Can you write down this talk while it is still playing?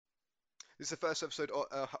This is the first episode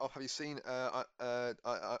of Have You Seen? I'm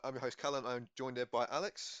your host, Callum. I'm joined here by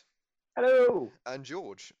Alex Hello. and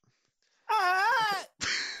George. Ah!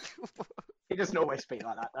 He doesn't always speak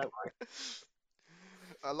like that, don't worry.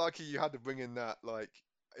 I like you had to bring in that like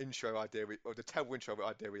intro idea, or the terrible intro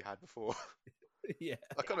idea we had before. Yeah,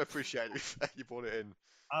 I kind of appreciate it. You brought it in.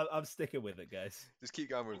 I'm sticking with it, guys. Just keep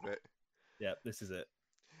going with it. Yeah, this is it.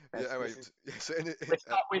 Yeah, anyway, so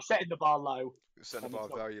We're setting the bar low. set the bar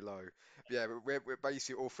very low. Yeah, we're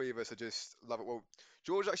basically all three of us are just love it. Well,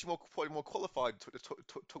 George is actually probably more qualified to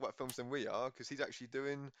talk about films than we are because he's actually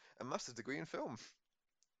doing a master's degree in film.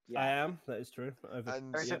 Yeah. I am. That is true.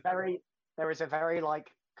 And There is a very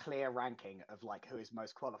like clear ranking of like who is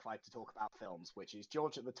most qualified to talk about films, which is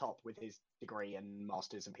George at the top with his degree and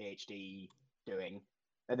masters and PhD doing,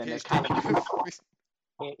 and then there's Callum.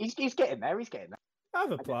 He's getting there. He's getting there.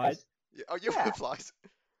 I've applied. Oh, you've Yeah. applied.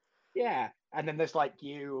 Yeah, and then there's like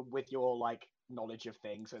you with your like knowledge of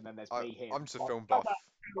things, and then there's me here. I'm just a film buff.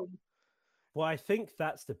 Well, I think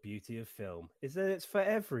that's the beauty of film, is that it's for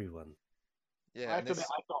everyone. Yeah, I have and to admit,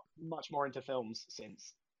 I've got much more into films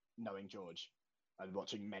since knowing George and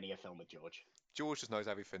watching many a film with George. George just knows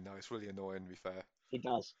everything now. It's really annoying, to be fair. He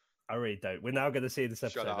does. I really don't. We're now going to see this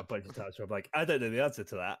Shut episode a up. bunch of times where I'm like, I don't know the answer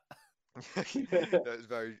to that. That's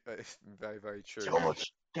very, very true.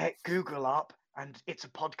 George, get Google up, and it's a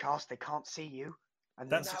podcast. They can't see you. And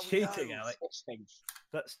That's then cheating, we Alex. switch things.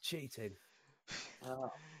 That's cheating. Oh.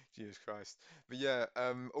 Jesus Christ. But yeah,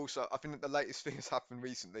 also, I think that the latest thing that's happened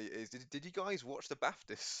recently is, did you guys watch the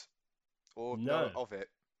BAFTAs? Or No. know of it?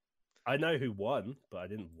 I know who won, but I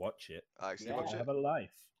didn't watch it. I actually Yeah. watched I it. have a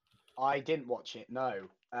life. I didn't watch it. No.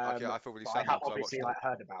 Okay, I feel really but sad I have now 'cause I obviously watched like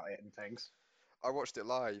heard about it and things. I watched it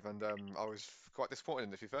live and I was quite disappointed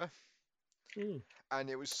in it, to be fair. Hmm. And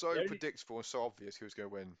it was so Really? predictable and so obvious who was going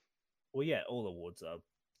to win. Well, yeah, all awards are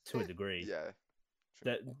to a degree. Yeah.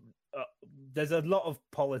 There's a lot of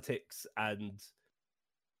politics and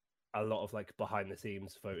a lot of like behind the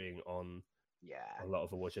scenes voting on Yeah. a lot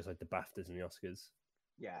of awards, just like the BAFTAs and the Oscars.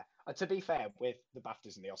 Yeah. To be fair, with the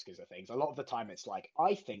BAFTAs and the Oscars and things, a lot of the time it's like,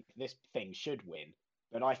 I think this thing should win,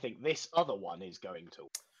 but I think this other one is going to.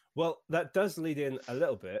 Well, that does lead in a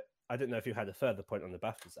little bit. I don't know if you had a further point on the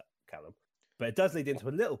BAFTAs, Callum, but it does lead into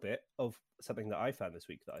a little bit of something that I found this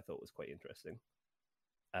week that I thought was quite interesting.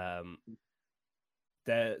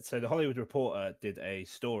 So the Hollywood Reporter did a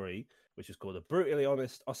story which is called "A Brutally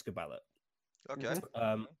Honest Oscar Ballot." Okay.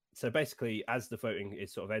 So basically, as the voting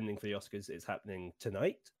is sort of ending for the Oscars, it's happening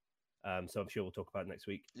tonight. So I'm sure we'll talk about it next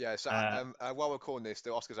week. Yeah, so while we're recording this, the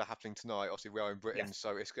Oscars are happening tonight. Obviously, we are in Britain, Yes.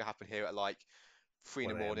 so it's going to happen here at like 3 in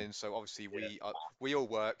the 1 a.m. morning. So obviously, we all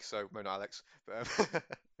work. So, well, not Alex. But,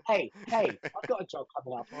 Hey, I've got a job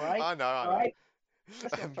coming up, all right? I know. All right?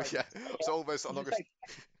 But yeah, so all of us, I'm not going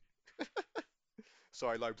to.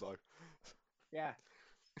 Sorry, low blow. Yeah.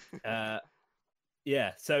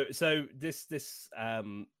 Yeah. So this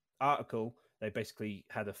article, they basically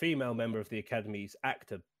had a female member of the Academy's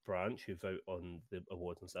actor branch who vote on the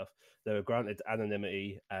awards and stuff. They were granted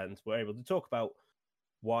anonymity and were able to talk about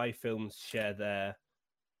why films share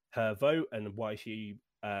her vote and why she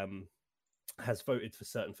has voted for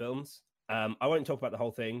certain films. I won't talk about the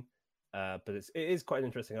whole thing, but it is quite an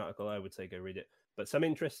interesting article. I would say go read it. But some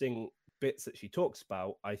interesting bits that she talks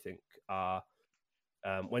about, I think, are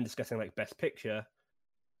when discussing like Best Picture.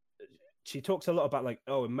 She talks a lot about like,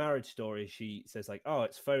 oh, in Marriage Story, she says like, oh,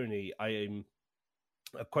 it's phony.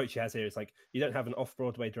 A quote she has here is like, you don't have an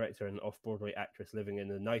off-Broadway director and an off-Broadway actress living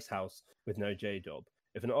in a nice house with no J job.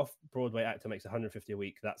 If an off-Broadway actor makes 150 a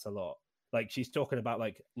week, that's a lot. Like she's talking about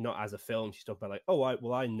like not as a film. She's talking about like, oh,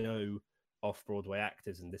 I know off-Broadway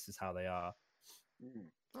actors and this is how they are.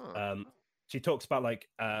 She talks about like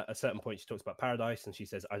at a certain point, she talks about Paradise and she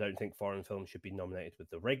says, I don't think foreign films should be nominated with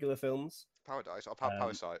the regular films. Paradise or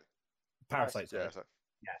Parasite? Parasite. Yeah.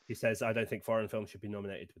 Yeah, he says, I don't think foreign films should be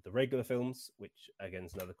nominated with the regular films, which again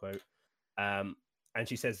is another quote. And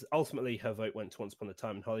she says, ultimately, her vote went to Once Upon a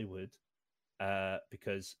Time in Hollywood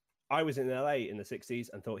because I was in LA in the 60s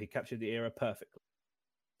and thought he captured the era perfectly.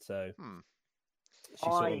 So she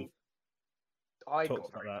sort of I talks got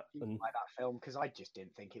about very that. confused And by that film because I just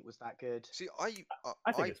didn't think it was that good. See, I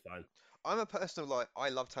think it's fine. I'm a person of like, I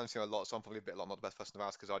love Tarantino a lot, so I'm probably a bit like not the best person to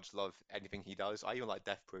ask because I just love anything he does. I even like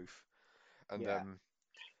Death Proof. And Yeah.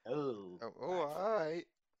 Oh, all right.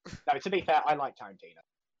 No, to be fair, I like Tarantino,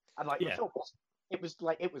 and like Yeah. the film it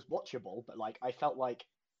was watchable, but like I felt like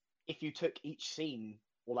if you took each scene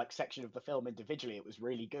or like section of the film individually, it was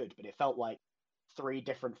really good, but it felt like 3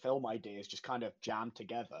 different film ideas just kind of jammed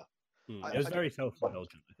together. It was very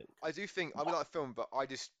self-indulgent, I think. I do think I would like the film, but I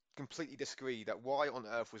just completely disagree that why on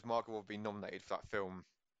earth was Margot Robbie nominated for that film?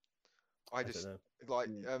 I I don't just know. like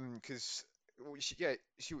Mm. because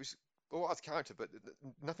she was all out of character, but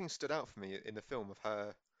nothing stood out for me in the film of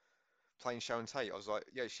her playing Sharon Tate. I was like,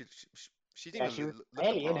 yeah, she didn't Yeah, even she was look the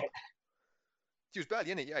barely in part. it. She was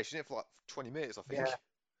barely in it. Yeah, she was in it for like 20 minutes, I think.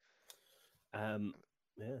 Yeah. Um,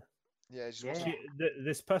 yeah. Yeah, it just Yeah. wasn't.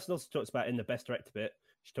 This person also talks about in the best director bit.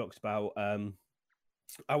 She talks about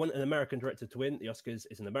I want an American director to win. The Oscars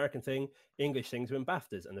is an American thing. English things win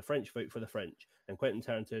BAFTAs, and the French vote for the French. And Quentin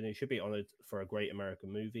Tarantino should be honored for a great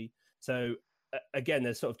American movie. So again,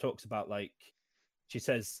 there's sort of talks about like she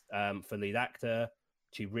says for lead actor,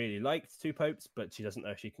 she really liked Two Popes, but she doesn't know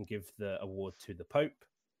if she can give the award to the Pope.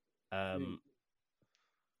 Mm.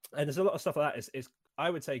 And there's a lot of stuff like that. It's I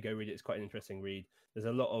would say go read it. It's quite an interesting read. There's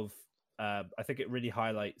a lot of I think it really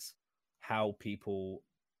highlights how people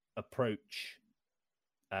approach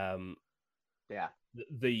um, Yeah.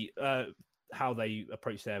 the how they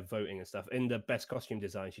approach their voting and stuff. In the best costume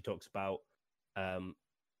design, she talks about um,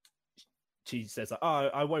 she says like, "Oh,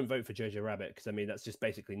 I won't vote for Jojo Rabbit because I mean that's just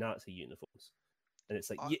basically Nazi uniforms." And it's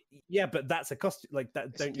like, I, yeah, but that's a costume. Like that,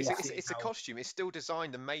 It's don't you see it's a how? costume. It's still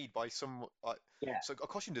designed and made by some like Yeah. so a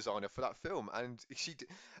costume designer for that film, and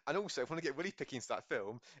and also if I want to get really picky into that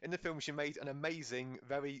film, in the film she made an amazing,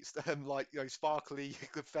 very like sparkly,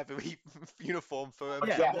 feathery uniform for Oh,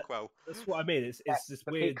 Yeah, Sam yeah. Rockwell. that's what I mean. It's this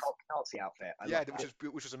The weird. peacock Nazi outfit. I Yeah, love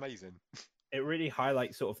that. which was amazing. It really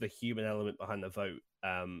highlights sort of the human element behind the vote.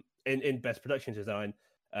 In best production design,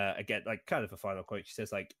 again, like kind of a final quote. She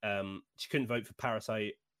says like, she couldn't vote for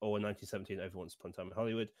Parasite or 1917 over Once Upon a Time in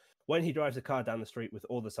Hollywood. When he drives a car down the street with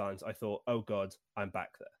all the signs, I thought, oh God, I'm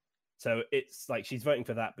back there. So it's like she's voting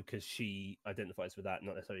for that because she identifies with that,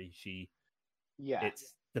 not necessarily she. Yeah.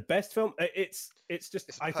 It's the best film. It's just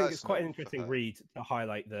It's I think it's quite an personal for interesting her. read to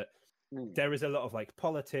highlight that Mm. there is a lot of like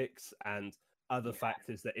politics and other Yeah.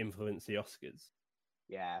 factors that influence the Oscars.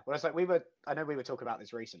 Yeah. Well, it's like I know we were talking about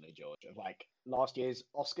this recently, George, of like last year's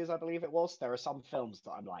Oscars, I believe it was. There are some films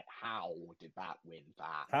that I'm like, how did that win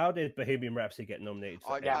that? How did Bohemian Rhapsody get nominated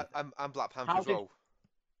for Yeah. anything? I'm Black Panther How as did well.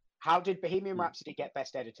 how did Bohemian Mm. Rhapsody get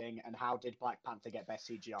best editing, and how did Black Panther get best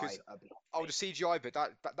CGI? Because the CGI bit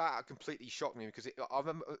that completely shocked me because I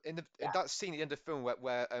remember in that scene at the end of the film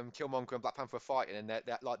where Killmonger and Black Panther are fighting and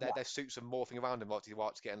their suits are morphing around them like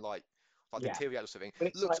it's getting like the Yeah. interior or something. But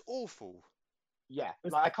it's Looks like, awful. yeah,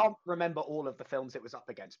 like I can't remember all of the films it was up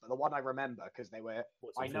against, but the one I remember because they were,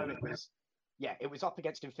 What's I know Infinity it was, yeah, it was up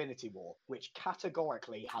against Infinity War, which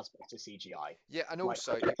categorically has better CGI. Yeah, and Like,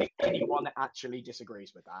 also I don't think anyone actually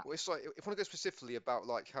disagrees with that. well, it's like if I want to go specifically about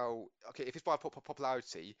like how okay if it's by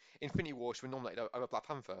popularity, Infinity War should be nominated over Black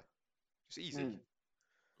Panther. It's easy. Mm.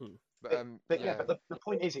 Hmm. But But yeah. but the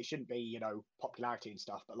point is, it shouldn't be popularity and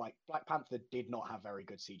stuff. But like Black Panther did not have very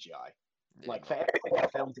good CGI. Yeah, Like no. for everything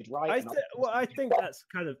that film did right. I think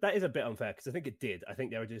that is a bit unfair because I think it did. I think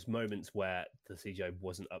there were just moments where the CGI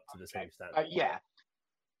wasn't up to the same standard.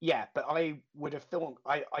 Yeah, but I would have thought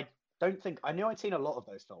I don't think I knew I'd seen a lot of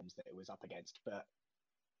those films that it was up against, but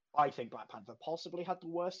I think Black Panther possibly had the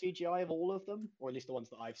worst CGI of all of them, or at least the ones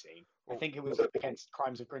that I've seen. I Well, think it was up against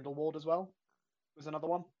Crimes of Grindelwald as well. Was another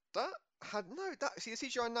one. that had no that see the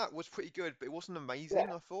CGI in that was pretty good, but it wasn't amazing.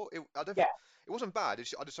 Yeah. I thought I don't. Yeah. It wasn't bad. I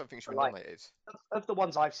just don't think it should be Like- nominated. Of the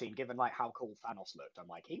ones I've seen, given like how cool Thanos looked, I'm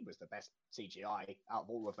like he was the best CGI out of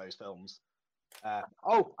all of those films.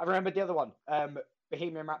 Oh, I remembered the other one.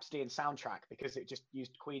 Bohemian Rhapsody and soundtrack because it just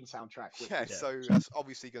used Queen soundtrack. Which Yeah, was, so that's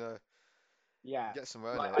obviously gonna yeah, get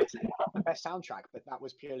somewhere. like, Innit? I'd say it had the best soundtrack, but that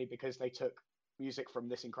was purely because they took music from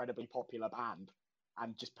this incredibly popular band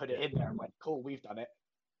and just put it in there and went, "Cool, we've done it."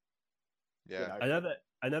 Yeah.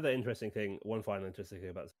 Another interesting thing, one final interesting thing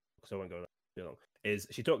about this, because I won't go on too long, is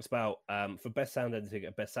she talks about for best sound editing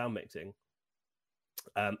and best sound mixing.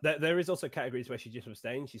 There is also categories where she just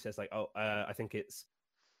abstains. She says like, oh, I think it's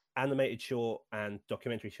animated short and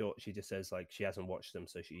documentary short. She just says like she hasn't watched them,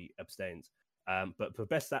 so she abstains. But for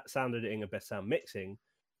best sound editing and best sound mixing,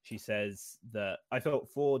 she says that I thought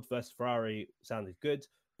Ford versus Ferrari sounded good,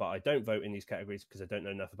 but I don't vote in these categories because I don't know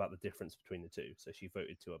enough about the difference between the two. So she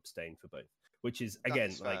voted to abstain for both, which is again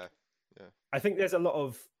That's like fair. Yeah. I think there's a lot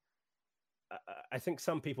of I think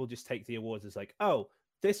some people just take the awards as like, oh,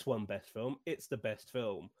 this one best film, it's the best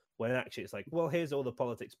film. When actually it's like, well, here's all the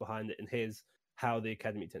politics behind it, and here's how the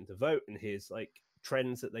Academy tend to vote, and here's like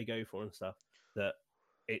trends that they go for and stuff. That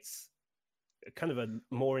it's kind of a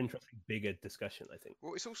more interesting, bigger discussion, I think.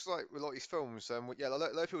 Well, it's also like with a lot of these films. Yeah, a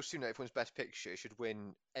lot of people assume that if one's best picture should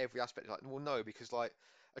win every aspect. Like, well, no, because like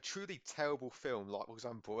a truly terrible film, like for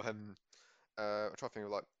example, I'm trying to think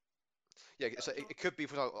of like Yeah, so it could be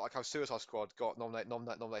for like how Suicide Squad got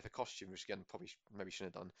nominated for costume, which again probably maybe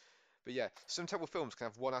shouldn't have done. But yeah, some terrible films can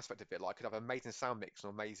have one aspect of it, like could have amazing sound mix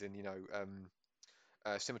and amazing,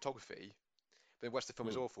 cinematography. But the rest of the film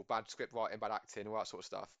is Mm. awful, bad script writing, bad acting, all that sort of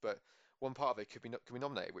stuff. But one part of it could be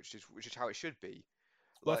nominated, which is how it should be.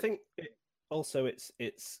 Well, I Like, think also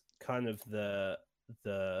it's kind of the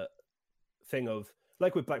thing of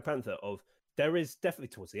like with Black Panther of there is definitely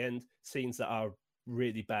towards the end scenes that are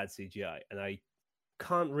really bad CGI, and I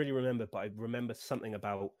can't really remember, but I remember something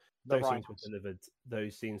about The those scenes were rhinos. delivered.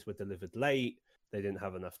 Those scenes were delivered late. They didn't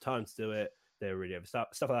have enough time to do it. They were really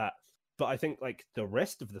overstuffed, stuff like that. But I think like the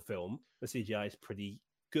rest of the film, the CGI is pretty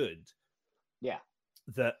good. Yeah.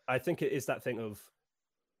 That I think it is that thing of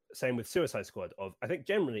same with Suicide Squad. Of I think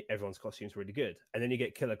generally everyone's costume's really good, and then you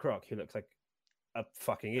get Killer Croc, who looks like a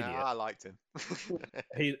fucking idiot. I liked him.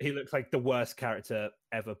 He looks like the worst character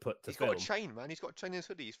ever put to He's film. got a chain, man. He's got a chain in his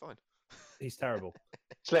hoodie. He's fine. He's terrible.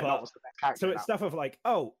 Slipknot But- was the best character. So in it's that. stuff of like,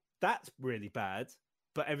 oh, that's really bad,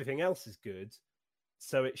 but everything else is good.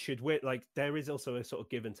 So it should win. Like there is also a sort of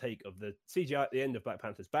give and take of the CGI at the end of Black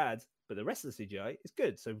Panther's bad, but the rest of the CGI is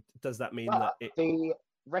good. So does that mean that But it? the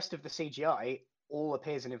rest of the CGI all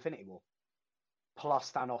appears in Infinity War,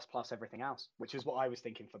 plus Thanos, plus everything else, which is what I was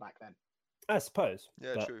thinking for back then. I suppose.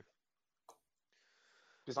 Yeah, but true.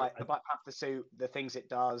 Because like the Black Panther suit, the things it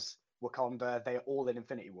does, Wakanda, they're all in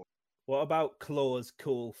Infinity War. What about Claw's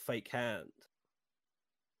cool fake hand?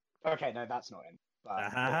 Okay, no, that's not in.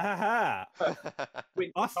 Ah,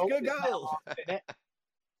 With Oscar Hulk, there's metal goal! arms in it.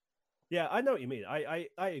 Yeah, I know what you mean. I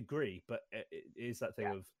agree, but it is that thing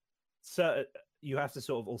of certain. You have to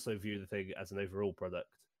sort of also view the thing as an overall product,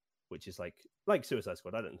 which is like Suicide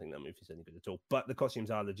Squad. I don't think that movie's any good at all, but the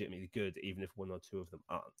costumes are legitimately good, even if one or two of them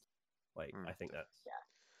aren't. Like, I think that's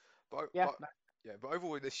But, Yeah, but yeah, but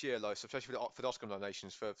overall this year, like, so especially for the Oscar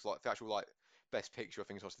nominations for like the actual like best picture, I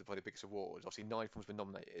think it's obviously probably the biggest awards. Obviously, 9 films were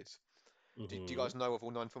nominated. Do you Mhm. guys know if all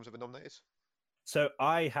 9 films have been nominated? So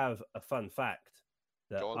I have a fun fact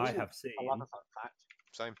that Go on. I Ooh, have seen. I love a fun fact.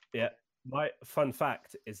 Same. Yeah, my fun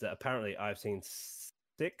fact is that apparently I've seen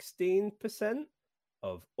 16%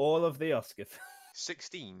 of all of the Oscar films.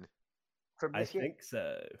 16. From I this year. think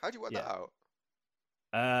so. How do you work Yeah.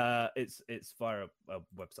 that out? It's via a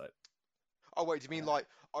website. Oh wait, do you mean like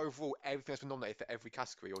overall everything that's been nominated for every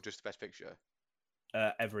category, or just the best picture?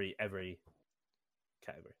 Every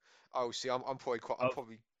category. Oh, see, I'm probably quite. I'm Of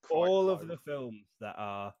probably quite All low. of the films that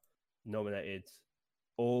are nominated,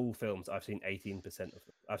 all films, I've seen 18% of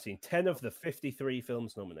them. I've seen 10 of the 53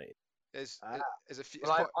 films nominated. There's Ah. there's a few.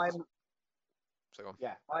 Well, It's quite, I'm so go on.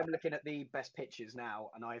 yeah, I'm looking at the best pictures now,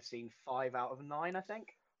 and I've seen 5 out of 9, I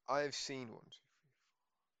think. I've seen one.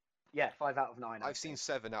 Yeah, 5 out of 9. I've seen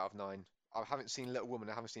 7 out of 9. I haven't seen Little Woman.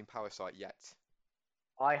 I haven't seen Parasite yet.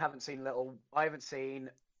 I haven't seen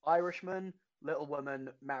Irishman, Little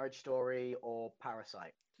Woman, Marriage Story, or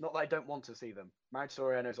Parasite. Not that I don't want to see them. Marriage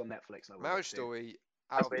Story I know is on Netflix. And I will Marriage see. Story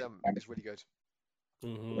out of That's them is really good.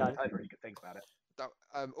 Mhm. Yeah, I've heard really good things about it. That,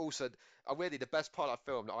 also, weirdly, the best part of that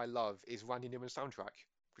film that I love is Randy Newman's soundtrack,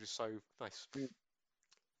 which is so nice. Love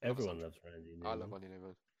the Everyone soundtrack. loves Randy I love Newman. Randy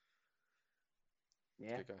Newman.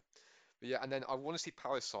 Yeah. Good guy. But yeah, and then I want to see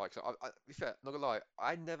Parasite. 'Cause to be fair, not gonna lie,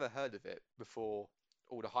 I never heard of it before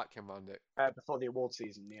all the hype came around it. Before the award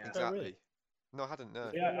season, yeah. Exactly. really? No, I hadn't.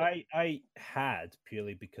 No. Yeah, I had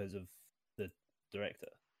purely because of the director.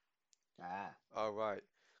 Ah. Oh right.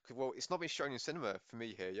 Well, it's not been shown in cinema for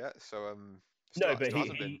me here yet, so No, still but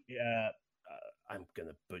hasn't been. I'm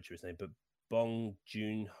gonna butcher his name, but Bong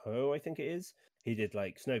Joon Ho, I think it is. He did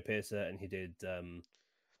like Snowpiercer, and he did Did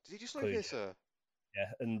he just know Clue. this?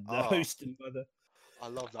 and the Oh. Host and Mother. I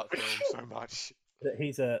love that film so much. But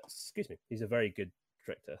he's a very good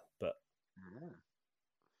director, but Yeah,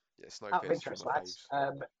 Out of Snowpiercer. interest, lads,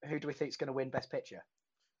 who do we think is going to win Best Picture?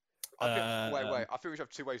 Wait. I think we should have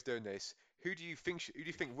 2 ways of doing this. Who do you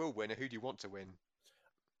think will win, and who do you want to win?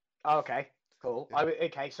 Oh, okay, cool. Yeah.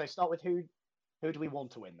 Okay, so start with who do we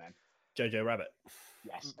want to win then? Jojo Rabbit.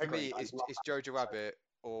 Yes, For me, agreed. I it's love that. Jojo Rabbit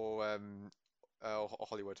or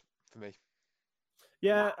Hollywood for me.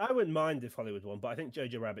 Yeah, I wouldn't mind if Hollywood won, but I think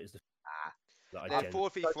Jojo Rabbit is the Ah. that I Then gen-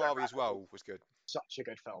 Ford v Jojo Ferrari as Rabbit. well was good. Such a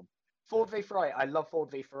good film. Ford v Ferrari. I love Ford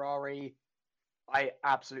v Ferrari. I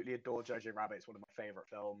absolutely adore Jojo Rabbit. It's one of my favorite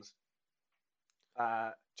films.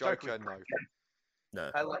 Joker, was no. great.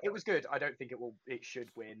 No. It was good. I don't think it should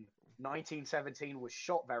win. 1917 was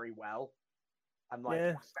shot very well, and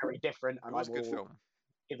Yeah. it's very different. It And was a I good will film.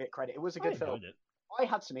 give it credit. It was a I good film. enjoyed it. I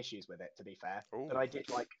had some issues with it, to be fair, but I did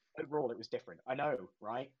like overall it was different. I know,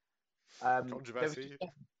 right? There was Controversy.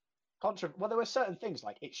 well, there were certain things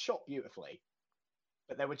like it's shot beautifully,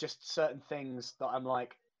 but there were just certain things that I'm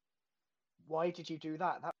like, why did you do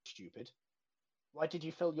that? That was stupid. Why did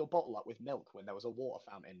you fill your bottle up with milk when there was a water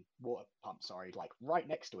pump, sorry, like right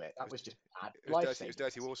next to it? That was just bad. It was dirty. It was Life-saving.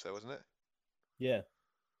 dirty water, wasn't it? Yeah,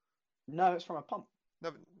 No, it's from a pump.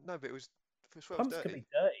 No, but it was. I swear it was pumps can dirty.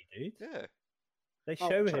 be dirty, dude. Yeah, They Oh,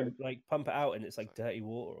 show true. him like pump it out, and it's like dirty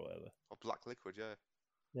water or whatever. or black liquid. Yeah,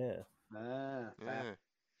 Yeah. Fair. yeah.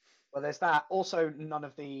 Well, there's that. Also, none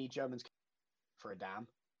of the Germans for a damn.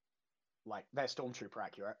 Like, they're stormtrooper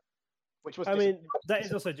accurate. Which was I mean, disappointing. that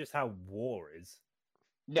is also just how war is.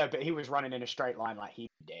 No, but he was running in a straight line like he'd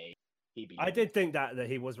be. I did think that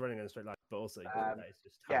he was running on a straight line, but also that is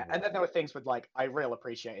just how Yeah, and war then there were things with, like, I real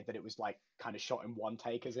appreciated that it was, like, kind of shot in one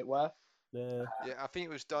take, as it were. is. Yeah, I think it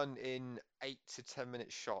was done in 8 to 10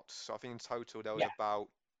 minute shots. So I think in total there was Yeah. about,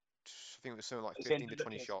 I think it was something like It's 15 in to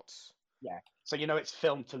 20 the- shots. Yeah. So, it's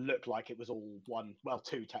filmed to look like it was all one, well,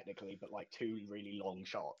 two technically, but, like, two really long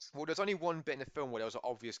shots. Well, there's only one bit in the film where there was an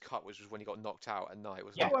obvious cut, which was when he got knocked out at night,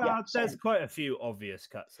 wasn't Yeah, it? Well, there's same. quite a few obvious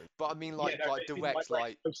cuts. But I mean, like, Yeah, no, like but it's direct,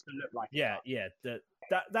 like, supposed to look like it, Yeah, but-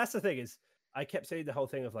 yeah. That's the thing is, I kept saying the whole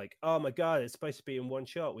thing of like, oh my god, it's supposed to be in one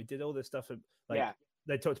shot. We did all this stuff. And, like, Yeah.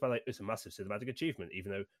 they talked about like it's a massive cinematic achievement,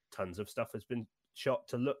 even though tons of stuff has been shot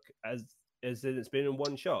to look as in it's been in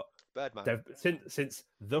one shot. Birdman. They've since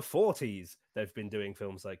the 40s, they've been doing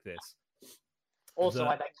films like this. Also, the-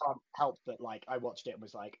 I then can't help but, like, I watched it and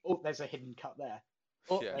was like, oh, there's a hidden cut there.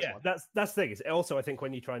 Oh, Yeah. there's Yeah, one. that's the thing. Is also, I think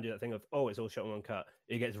when you try and do that thing of it's all shot in one cut,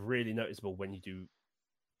 it gets really noticeable when you do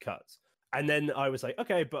cuts. And then I was like,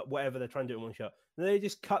 okay, but whatever, they're trying to do it in one shot. And they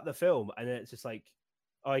just cut the film, and then it's just like,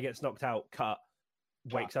 oh, he gets knocked out, cut,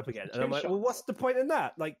 wakes up again, and I'm like, well, what's the point in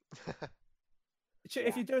that? Like, if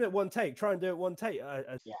Yeah. you're doing it one take, try and do it one take.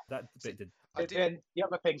 Yeah. That bit did. I But do. then the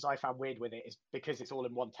other things I found weird with it is because it's all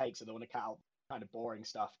in one take, so they want to cut out kind of boring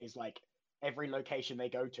stuff. Is like every location they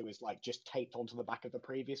go to is like just taped onto the back of the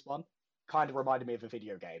previous one. Kind of reminded me of a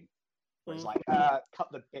video game. Where it's Mm. like,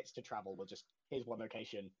 cut the bits to travel. We'll just here's one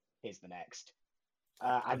location, here's the next,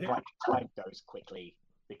 and who- like time goes quickly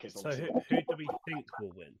because So obviously who do we think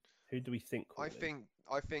will win? Who do we think will win?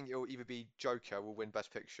 I think it'll either be Joker will win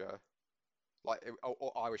Best Picture, like,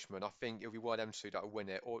 or Irishman. I think it'll be one of them two that will win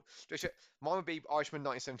it. Or mine would be Irishman,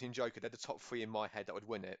 1917, Joker. They're the top three in my head that would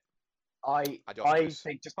win it. I at the I Oscars.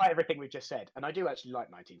 think, despite everything we've just said, and I do actually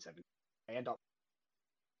like 1970.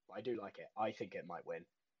 I do like it. I think it might win.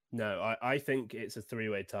 No, I think it's a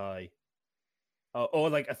three-way tie, or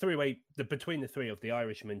like a three-way between the three of the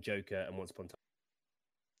Irishman, Joker, and Once Upon a Time.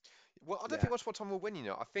 Well, I don't Yeah. think Once Upon a Time will win.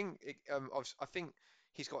 I think I think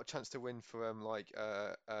he's got a chance to win for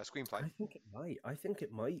screenplay. I think it might. I think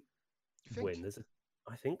it might You think? win.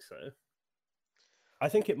 I think so. I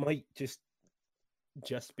think it might just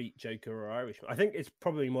beat Joker or Irishman. I think it's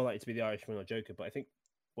probably more likely to be the Irishman or Joker, but I think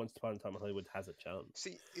Once Upon a Time in Hollywood has a chance.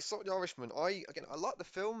 See, it's not the Irishman. I like the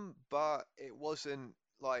film, but it wasn't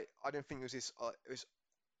like I don't think it was this. It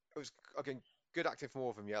was again good acting from all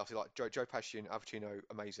of them. Yeah, obviously like Joe Pesci and Al Pacino,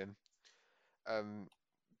 amazing.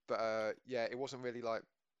 Yeah, it wasn't really like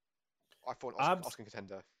I thought Oscar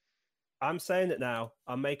contender. I'm saying it now.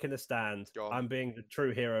 I'm making a stand. Go on. I'm being the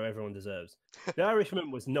true hero everyone deserves. The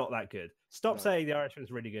Irishman was not that good. Stop No. saying The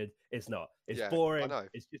Irishman's really good. It's not. It's Yeah, I boring. know.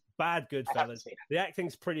 It's just bad I haven't Goodfellas. seen it. The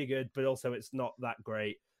acting's pretty good, but also it's not that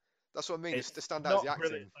great. That's what I mean. It's The standout is the not acting.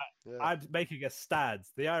 brilliant. Yeah. I'm making a stand.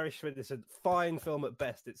 The Irishman is a fine film at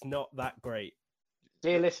best. It's not that great.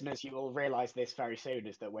 Dear listeners, you will realise this very soon: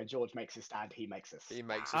 is that when George makes a stand, he makes a He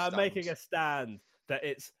makes stand. a I'm making stand. a stand that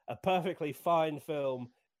it's a perfectly fine film,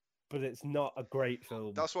 but it's not a great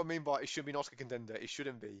film. That's what I mean by it should be an Oscar contender. It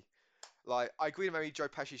shouldn't be. Like I agree that maybe Joe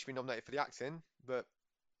Pesci should be nominated for the acting, but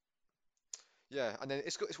yeah, and then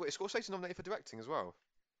it's Scorsese nominated for directing as well.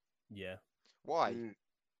 Yeah, Why? Mm.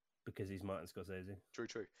 because he's Martin Scorsese. True.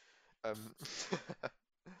 But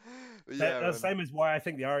Yeah, yeah, that's the same as why I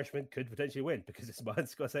think The Irishman could potentially win because it's Martin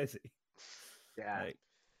Scorsese. Yeah. Like,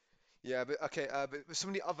 yeah, but okay, but some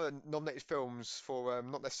of the other nominated films for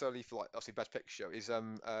not necessarily for like obviously Best Picture is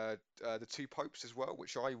The Two Popes as well,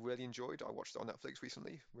 which I really enjoyed. I watched it on Netflix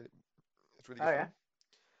recently. It's a really Oh good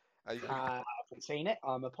yeah. film. I haven't seen it.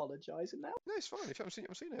 I'm apologising now. No, it's fine. If you haven't seen it,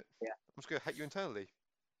 I've seen it. Yeah. I'm just gonna hate you internally.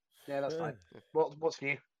 Yeah, that's fine. yeah. What's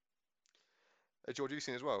new? George, have you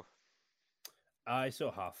seen it as well? I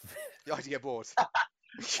saw half of it. Yeah, I had to get bored. Uh,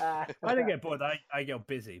 I didn't get bored. I get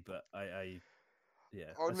busy, but yeah.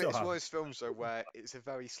 I'll I admit saw it's half. one of those films though where it's a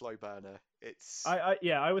very slow burner. It's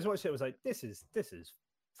I was watching it. I was like, this is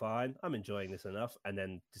fine. I'm enjoying this enough, and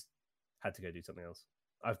then just had to go do something else.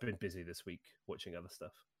 I've been busy this week watching other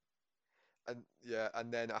stuff. And yeah,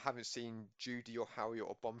 and then I haven't seen Judy or Harriet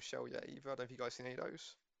or Bombshell yet either. I don't know if you guys seen any of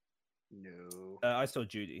those. No. I saw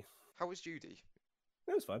Judy. How was Judy?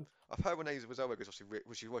 It was fun. I've heard Renee Zellweger was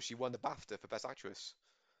obviously she won the BAFTA for Best Actress.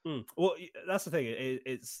 Well, that's the thing.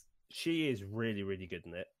 It's she is really, really good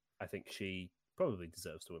in it. I think she probably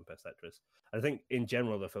deserves to win Best Actress. I think in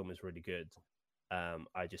general the film is really good.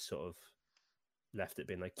 I just sort of left it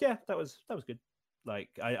being like, yeah, that was good. Like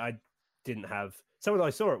I didn't have someone I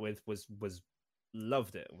saw it with was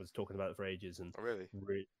loved it and was talking about it for ages and Oh, really?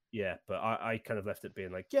 yeah, but I kind of left it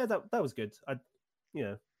being like, yeah, that was good.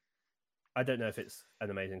 I don't know if it's an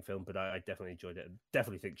amazing film, but I definitely enjoyed it. And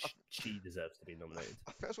definitely think she deserves to be nominated.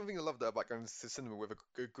 I think that's one thing I love though about going to cinema with a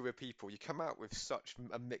good group of people. You come out with such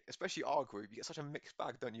a mix, especially our group. You get such a mixed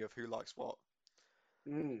bag, don't you, of who likes what?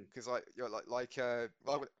 Because like you're well,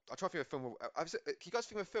 I try to think of a film. Can you guys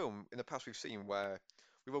think of a film in the past we've seen where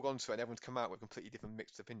we've all gone to it and everyone's come out with completely different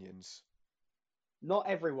mixed opinions? Not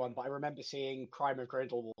everyone, but I remember seeing Crime of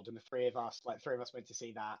Grindelwald, and the three of us went to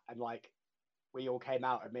see that, and like we all came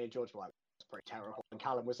out, and me and George were like, "It's pretty terrible," and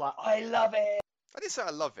Callum was like, "I love it." I didn't say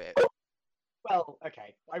I love it. Well,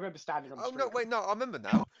 okay, I remember standing on the Oh street. no, wait, no, I remember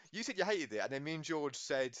now. You said you hated it, and then me and George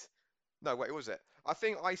said, no, wait, what was it? I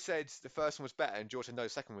think I said the first one was better, and George said no, the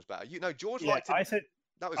second was better. George liked it. I said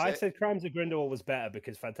that was I it. said Crimes of Grindelwald was better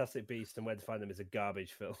because Fantastic Beasts and Where to Find Them is a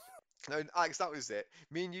garbage film. No, Alex, that was it.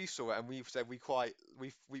 Me and you saw it, and we said we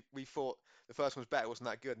thought the first one was better, it wasn't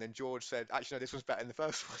that good. And then George said, actually, no, this one's better than the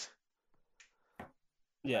first one.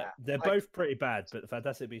 Yeah, they're both pretty bad, but the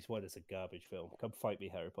Fantastic Beasts one is a garbage film. Come fight me,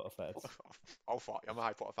 Harry Potter fans. I'll fight. I'm a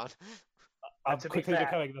Harry Potter fan. I'm quickly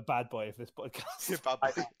becoming the bad boy of this podcast. Bad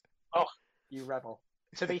boy. Oh, you rebel.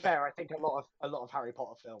 To be fair, I think a lot of Harry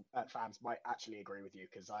Potter film fans might actually agree with you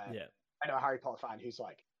because I know a Harry Potter fan who's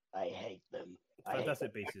like, I hate them.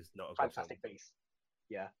 Fantastic Beasts is not a good Fantastic Beasts.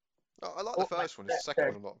 Yeah. Oh, I like the first one. The second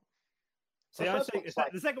one a lot. See, I think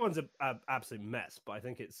the second one's an absolute mess, but I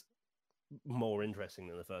think it's more interesting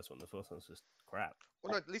than the first one. The first one's just crap.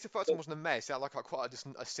 Well, no, at least the first one wasn't a mess. It had like quite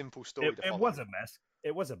a simple story to follow. It was a mess.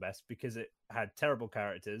 It was a mess because it had terrible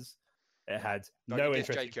characters. It had No, no you dissed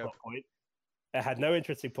interesting Jacob. plot point. It had no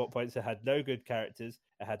interesting plot points. It had no good characters.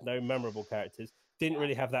 It had no memorable characters. Didn't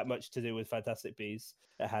really have that much to do with Fantastic Beasts.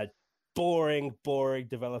 It had boring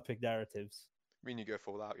developing narratives. Me and you go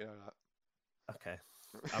full out, you know that. Okay,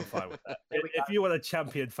 I'm fine with that. If you want to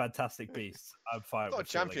champion Fantastic Beasts, I'm fine. I'm not a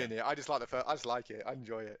champion here. I just like I just like it. I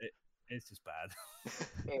enjoy it. It's just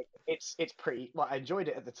bad. It's pretty. Well, I enjoyed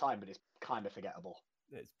it at the time, but it's kind of forgettable.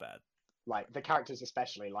 It's bad. Like the characters,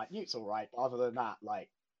 especially. Like Newt's all right, but other than that, like,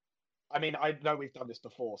 I mean, I know we've done this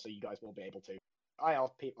before, so you guys will be able to. I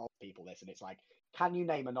ask people this, and it's like, can you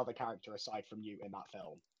name another character aside from Newt in that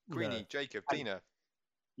film? Queenie, No. Jacob, Dina.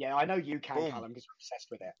 Yeah, I know you can, Boom. Callum, because you're obsessed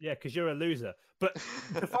with it. Yeah, because you're a loser. But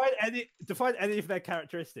define any of their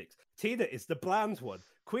characteristics. Tina is the bland one.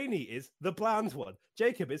 Queenie is the bland one.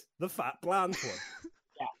 Jacob is the fat bland one.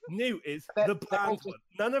 Yeah. Newt is They're the bland just one.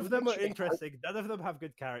 None of them are literally- interesting. None of them have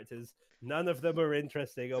good characters. None of them are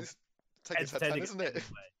interesting or Take it to 10, entertaining. isn't in it? any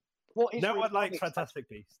way. What is No really one likes funny is, like, Fantastic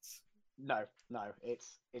Beasts. No,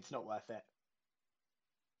 it's not worth it.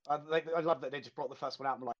 I love that they just brought the first one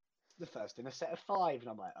out and like the first in a set of 5, and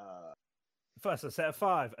I'm like, First a set of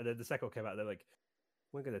 5, and then the second one came out. They're like,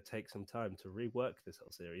 we're going to take some time to rework this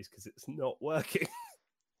whole series because it's not working.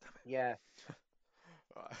 yeah.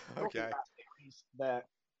 Right, Talking okay, about series that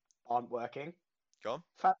aren't working. go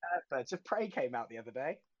on. Birds of Prey came out the other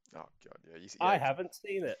day. Oh god, yeah. I haven't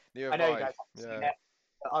seen it. Neither I know have you guys haven't seen it.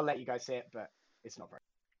 I'll let you guys see it, but it's not very.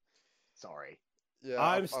 Sorry. Yeah,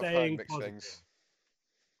 I'm I've heard staying mixed positive. things.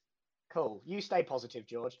 Cool. You stay positive,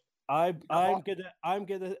 George. I'm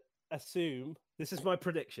gonna assume this is my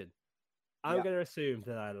prediction. I'm Yeah. gonna assume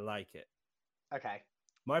that I like it. Okay.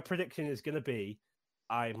 My prediction is gonna be,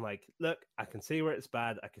 I'm like, look, I can see where it's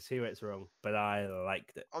bad, I can see where it's wrong, but I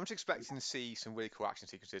liked it. I'm just expecting to see some really cool action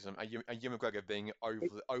sequences and Ewan McGregor being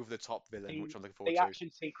over the top villain, which I'm looking forward The to.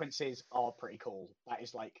 action sequences are pretty cool. That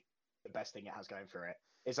is like the best thing it has going for it.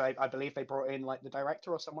 Is I believe they brought in like the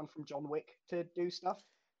director or someone from John Wick to do stuff.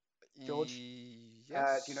 George?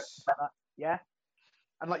 Yes. Do you know about that? Yeah.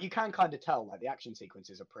 And like you can kind of tell like the action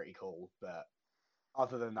sequences are pretty cool, but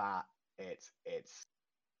other than that, it's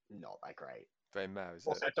not that great. Very mad, is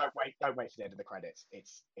Also, it? don't wait for the end of the credits.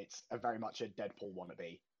 It's a very much a Deadpool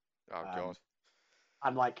wannabe. Oh god.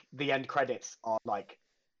 And like the end credits are like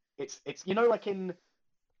it's like in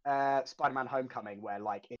Spider-Man Homecoming where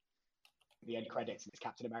like in the end credits it's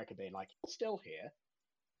Captain America being like still here.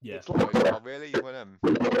 Yeah. It's Oh, like is that really? You want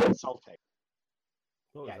insulting.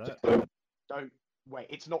 What was Yeah, that? just don't wait.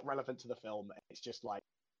 It's not relevant to the film. It's just like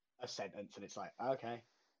a sentence, and it's like, okay,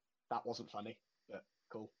 that wasn't funny, but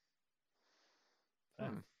cool.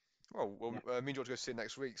 Hmm. Well, me and George go see it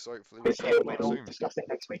next week, so hopefully We'll we'll see it quite we'll soon. discuss it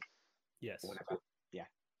next week Yes. or whatever. Yeah.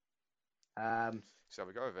 See how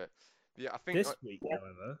we go with it. But yeah, I think This week,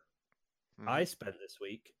 however, I Mhm. spent this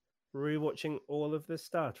week rewatching all of the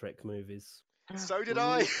Star Trek movies So did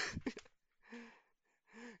I.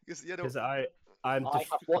 Because yeah, because I'm I have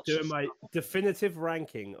watched doing my definitive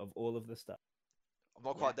ranking of all of the stuff. I'm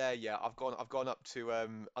not quite there yet. I've gone up to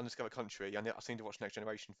Undiscovered Country, and I seem to watch Next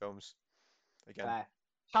Generation films again. Fair.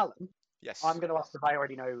 Callum, Yes. I'm going to ask if I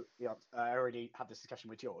already know. I already had this discussion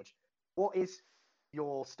with George. What is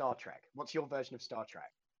your Star Trek? What's your version of Star Trek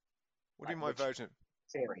What do you mean my which version?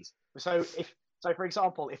 series? So for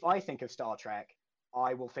example, if I think of Star Trek,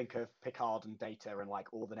 I will think of Picard and Data and like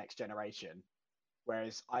all the Next Generation.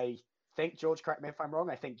 Whereas I think, George, correct me if I'm wrong,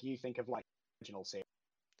 I think you think of like original series.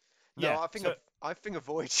 No, Yeah, I think of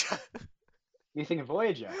Voyager. You think of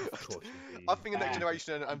Voyager. Of course you do. I think of Next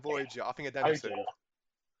Generation and Voyager. I think of them two.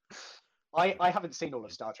 I haven't seen all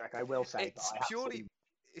of Star Trek, I will say, but It's I have purely seen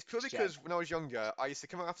it's purely Gen. because when I was younger, I used to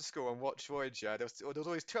come out after school and watch Voyager. There was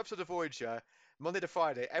always 2 episodes of Voyager, Monday to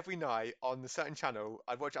Friday, every night on a certain channel.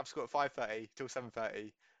 I'd watch after school at 5:30 till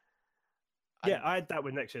 7:30. Yeah, I had that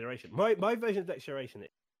with Next Generation. My version of Next Generation,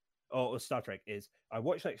 or Star Trek, is I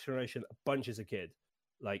watched Next Generation a bunch as a kid.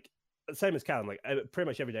 Like, same as Callum, like pretty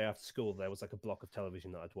much every day after school, there was like a block of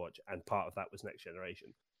television that I'd watch, and part of that was Next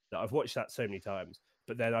Generation. That I've watched that so many times.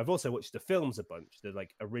 But then I've also watched the films a bunch, the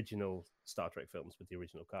like original Star Trek films with the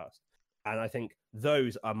original cast. And I think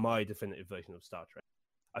those are my definitive version of Star Trek.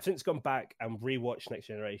 I've since gone back and rewatched Next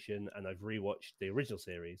Generation, and I've rewatched the original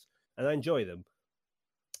series, and I enjoy them.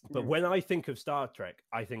 But when I think of Star Trek,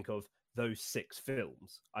 I think of those 6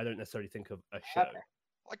 films. I don't necessarily think of a show. Okay.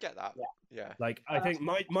 I get that. Yeah. Like, I think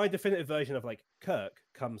my definitive version of like Kirk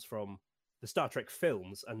comes from the Star Trek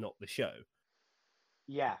films and not the show.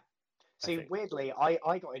 Yeah. See, think. weirdly,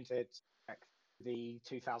 I got into the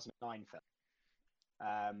 2009 film.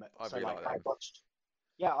 I So really like like I them. watched.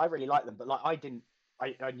 Yeah, I really like them, but like I didn't.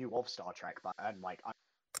 I knew of Star Trek, but and like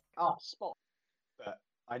Spock, but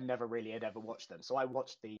I never really had ever watched them. So I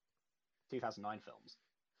watched the 2009 films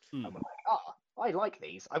and went like, I like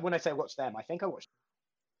these. When I say watch them, I think I watched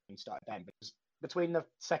and started them because between the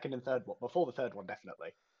second and third one, before the third one definitely,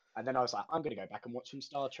 and then I was like, I'm gonna go back and watch some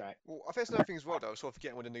Star Trek. Well, I think that's another thing as well that I was sort of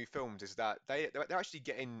getting with the new films is that they're actually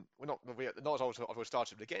getting well not as old as I've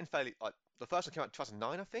started, but they're getting fairly like the first one came out in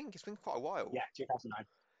 2009, I think. It's been quite a while. Yeah, 2009.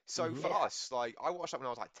 So for Yeah. us, like I watched that when I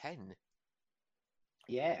was like 10.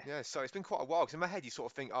 Yeah. Yeah, so it's been quite a while because in my head you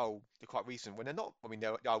sort of think, oh, they're quite recent when they're not. I mean, they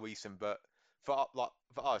are recent, but for us,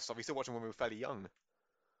 like, we still watching when we were fairly young,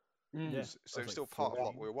 Yeah. so it's like still part of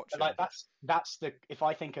what 14. we were But watching. like that's the if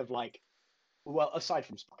I think of like well aside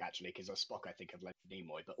from Spock actually because of Spock I think of Leonard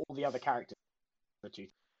Nimoy, but all the other characters the two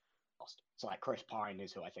lost. So like Chris Pine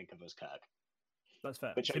is who I think of as Kirk. That's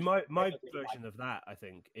fair. Which See, is my definitely version of that, I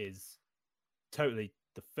think, is totally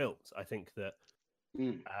the films. I think that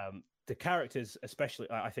the characters, especially,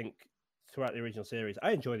 I think throughout the original series,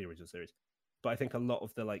 I enjoy the original series, but I think a lot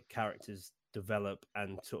of the like characters develop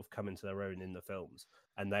and sort of come into their own in the films,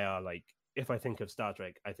 and they are like, if I think of Star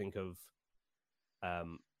Trek, I think of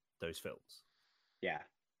those films. Yeah.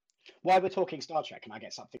 While we're talking Star Trek, can I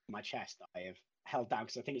get something in my chest that I have held down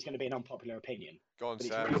because I think it's going to be an unpopular opinion, Go on, but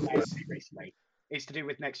it's Sam. really amazed me recently. It's to do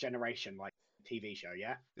with Next Generation, like TV show.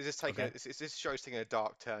 Yeah. This show's taking a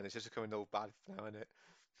dark turn. It's just becoming all bad now, isn't it?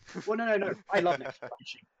 Well, no. I love Next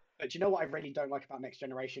Generation, but do you know what I really don't like about Next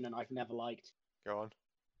Generation, and I've never liked? Go on.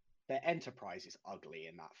 Their Enterprise is ugly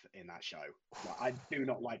in that show. Like, I do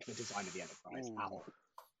not like the design of the Enterprise at all.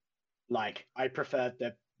 Like, I prefer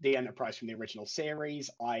the Enterprise from the original series.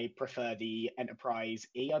 I prefer the Enterprise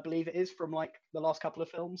E, I believe it is, from like the last couple of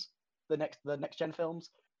films, the next gen films.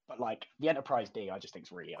 But like the Enterprise D, I just think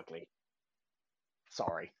is really ugly.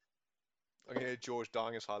 Sorry. I can hear George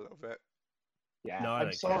dying his heart a little bit. Yeah, No,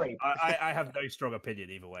 I'm sorry. I have no strong opinion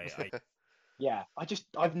either way. Yeah,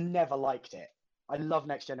 I've never liked it. I love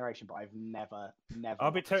Next Generation, but I've never.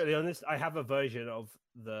 I'll be totally honest. I have a version of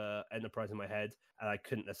the Enterprise in my head, and I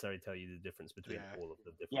couldn't necessarily tell you the difference between all of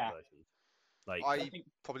the different versions. Like, I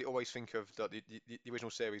probably always think of the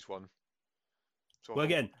original series one. Well,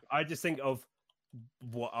 again, I just think of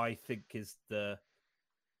what I think is the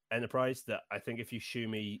Enterprise. That I think if you show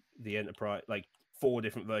me the Enterprise, like 4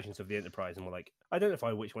 different versions of the Enterprise, and we're like,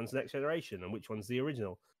 identify which one's Next Generation and which one's the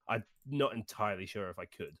original. I'm not entirely sure if I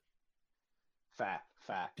could. Fair.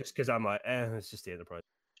 Just because I'm like, it's just the Enterprise.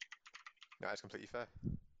 No, it's completely fair.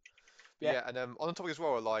 Yeah, and on the topic as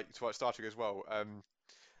well, like to Star Trek as well.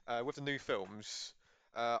 With the new films,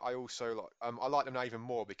 I also like I like them now even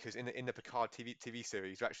more because in the Picard TV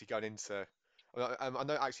series, they're actually going into. I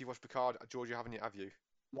know actually you watched Picard. George, you haven't yet, have you?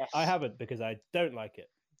 I Yes. haven't because I don't like it.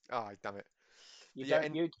 Ah, damn it. You But yeah,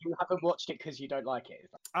 don't. You haven't watched it because you don't like it.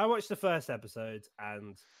 I watched the first episode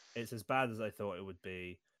and it's as bad as I thought it would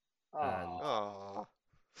be. And ah,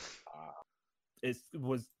 it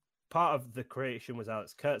was part of the creation was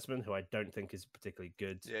Alex Kurtzman, who I don't think is particularly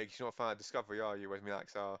good. yeah, you're not a fan of Discovery, are you? Whereas me,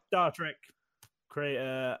 Alex are. Star Trek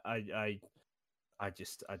creator, I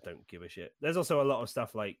don't give a shit. There's also a lot of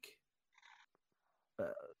stuff like I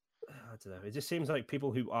don't know. It just seems like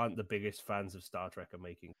people who aren't the biggest fans of Star Trek are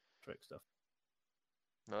making Trek stuff.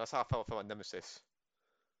 No, that's how I felt about Nemesis.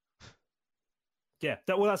 Yeah,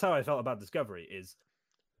 that's how I felt about Discovery is,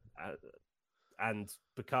 and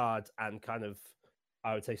Picard, and kind of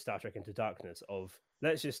I would say Star Trek Into Darkness. Of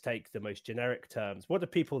let's just take the most generic terms. What do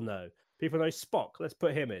people know? People know Spock. Let's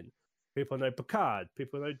put him in. People know Picard.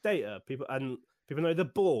 People know Data. People know the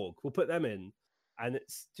Borg. We'll put them in, and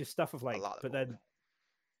it's just stuff of like. But then,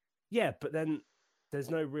 yeah, but then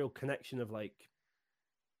there's no real connection of like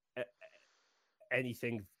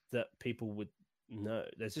anything that people would know.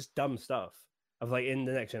 There's just dumb stuff of like in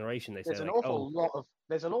the Next Generation. They say There's an like,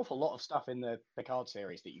 awful lot of stuff in the Picard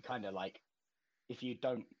series that you kind of like. If you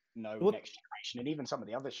don't know Next Generation and even some of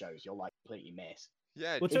the other shows, you'll like completely miss.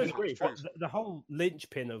 Yeah, well, to a degree, but the whole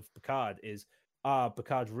linchpin of Picard is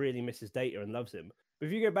Picard really misses Data and loves him. But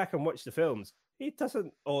if you go back and watch the films, he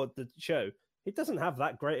doesn't, or the show, he doesn't have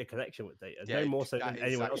that great a connection with Data. Yeah, no more so than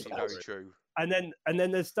anyone else. Very true. And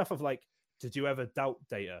then there's stuff of like, did you ever doubt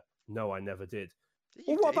Data? No, I never did.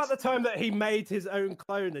 Well, what about the time that he made his own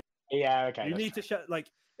clone? Yeah, okay. You need to show like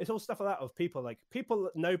it's all stuff like that of people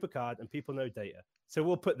know Picard and people know Data, so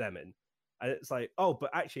we'll put them in. And it's like, oh, but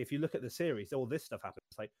actually, if you look at the series, all this stuff happens.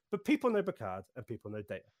 It's like, but people know Picard and people know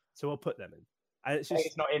Data, so we'll put them in. And it's just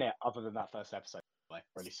it's not in it other than that first episode.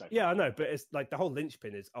 Really so. Yeah, I know, but it's like the whole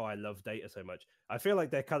linchpin is, oh, I love Data so much. I feel like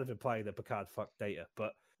they're kind of implying that Picard fucked Data,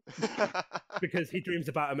 but because he dreams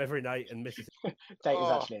about him every night and misses him.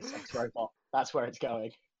 Data's actually a sex robot. That's where it's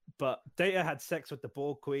going. But Data had sex with the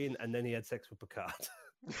Borg Queen, and then he had sex with Picard.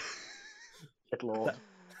 Good lord.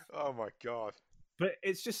 Oh my god. But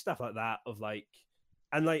it's just stuff like that of like,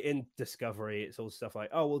 and like in Discovery, it's all stuff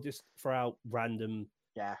like, oh, we'll just throw out random.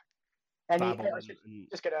 Yeah.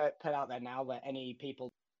 Just gonna put out there now that any people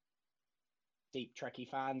deep Trekkie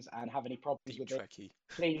fans and have any problems with it,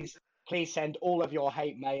 please send all of your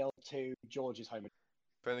hate mail to George's home.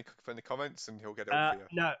 Put in the comments and he'll get it all for you.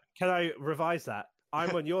 No, can I revise that?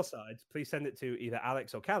 I'm on your side. Please send it to either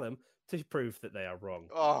Alex or Callum to prove that they are wrong.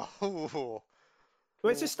 Oh.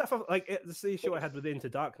 Well, it's just stuff of like it's the issue I had with Into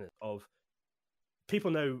Darkness of people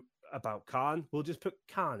know about Khan. We'll just put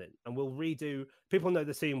Khan in and we'll redo. People know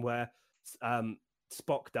the scene where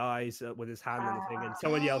Spock dies with his hand on the thing and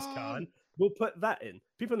someone yells Khan. We'll put that in.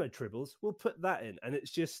 People know Tribbles. We'll put that in. And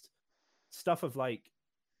it's just stuff of like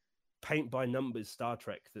paint by numbers Star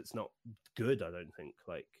Trek that's not good, I don't think.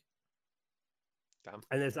 Like, damn.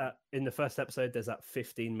 And there's that in the first episode, there's that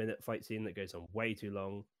 15-minute fight scene that goes on way too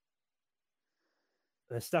long.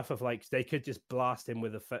 There's stuff of like they could just blast him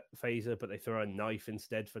with a phaser, but they throw a knife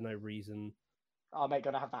instead for no reason. Oh, mate,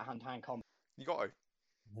 gotta have that hand-to-hand combat. You got to.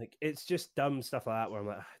 Like it's just dumb stuff like that where I'm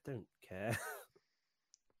like, I don't care.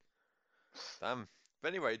 Damn. But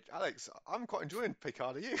anyway, Alex, I'm quite enjoying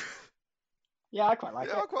Picard. Are you? Yeah, I quite like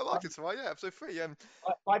it. Yeah, I quite liked it. So yeah, episode 3.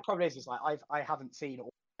 My problem is like I haven't seen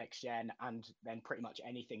all Next Gen and then pretty much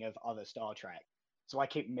anything of other Star Trek, so I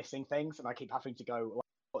keep missing things and I keep having to go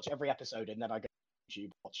watch every episode and then I go to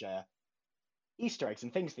YouTube watch Easter eggs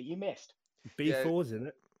and things that you missed. B4's in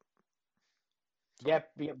it. Yeah,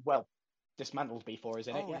 well, dismantled B4 is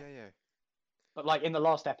in it. Yeah. But like in the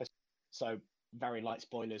last episode, so very light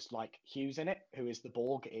spoilers. Like Hugh's in it, who is the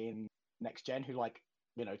Borg in Next Gen, who like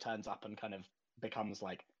turns up and kind of becomes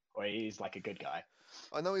like, or he's like a good guy.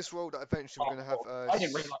 I know it's rolled that eventually we're going to have I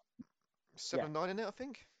didn't really 7 of 9 in it, I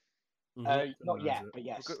think. Not yet, but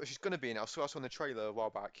yes. She's going to be in it. I saw in the trailer a while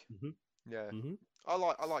back. Yeah. Mm-hmm. I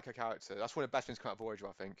like her character. That's one of the best things come out of Voyager,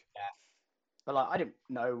 I think. Yeah. But like, I didn't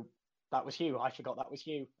know that was Hugh. I forgot that was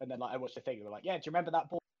Hugh. And then like I watched the thing and we're like, yeah, do you remember that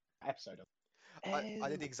episode? I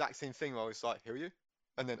did the exact same thing where I was like, who are you?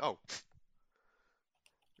 And then, oh.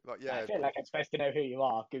 Like, yeah. I feel like I'm supposed to know who you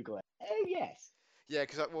are. Google it. Oh, yes. Yeah,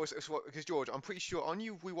 because George, I'm pretty sure, aren't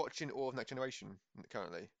you rewatching all of Next Generation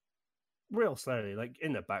currently? Real slowly, like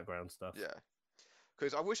in the background stuff. Yeah.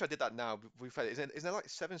 Because I wish I did that now. We've had, isn't there like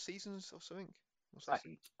 7 seasons or something? It's like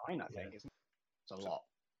 9, I think, isn't it? It's a lot.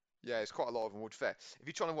 Yeah, it's quite a lot of them. Would fair. If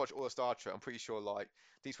you're trying to watch all the Star Trek, I'm pretty sure like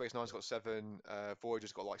Deep Space Nine's got 7,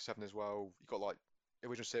 Voyager's got like 7 as well. You got like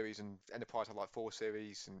original series, and Enterprise had like 4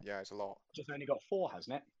 series, and yeah, it's a lot. Just only got 4,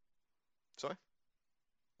 hasn't it? Sorry?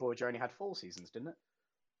 Voyager only had 4 seasons, didn't it?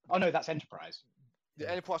 Oh no, that's Enterprise. The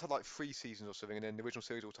Yeah. Enterprise had like 3 seasons or something, and then the original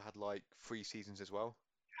series also had like 3 seasons as well.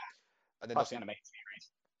 And then Plus the obviously, animated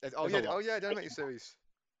series. oh There's a yeah, lot. the animated series.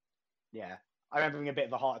 Yeah. I remember having a bit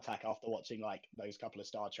of a heart attack after watching like those couple of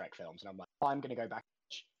Star Trek films, and I'm like, I'm gonna go back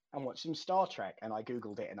and watch some Star Trek, and I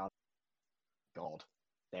googled it, and I'm God,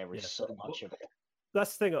 there is Yeah. so much of it.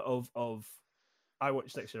 That's the thing of I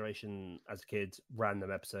watched Next Generation as a kid,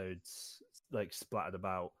 random episodes like splattered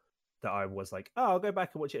about that I was like, oh, I'll go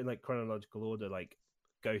back and watch it in like chronological order, like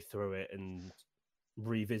go through it and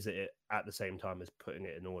revisit it at the same time as putting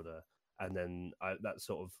it in order. And then that's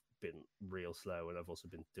sort of been real slow, and I've also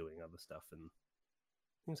been doing other stuff and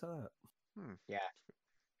things like that. Yeah.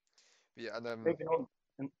 But yeah, and Moving on.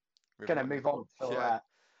 moving Gonna on, move yeah. on for Yeah.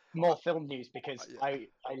 more film news because Yeah.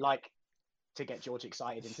 I like to get George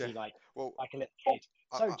excited and Yeah. see like Well, a little kid.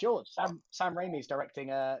 So I- George, Sam Raimi's directing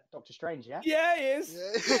Doctor Strange, yeah? Yeah, he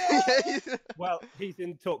is. yeah. Well, he's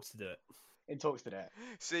in talks to do it. In talks to do it.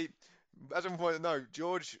 See, as I'm pointing out,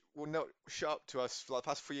 George will not shut up to us for like the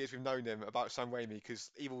past 3 years we've known him about Sam Raimi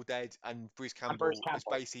because Evil Dead and Bruce Campbell is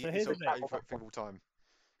Campbell. basically So his here's the thing. favourite thing of all time.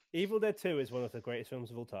 Evil Dead 2 is one of the greatest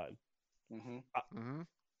films of all time. Mm-hmm. Mm-hmm.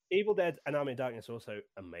 Evil Dead and Army of Darkness are also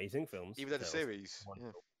amazing films. Evil Dead the They're also series. Yeah.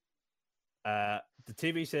 wonderful. The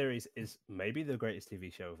TV series is maybe the greatest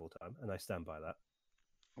TV show of all time, and I stand by that.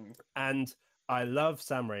 Mm. And I love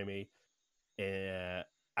Sam Raimi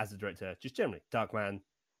as a director, just generally. Darkman,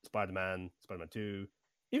 Spider-Man, Spider-Man 2,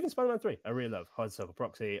 even Spider-Man 3. I really love Hard Circle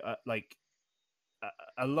Proxy. Like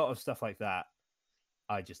a lot of stuff like that.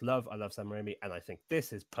 I just love. I love Sam Raimi, and I think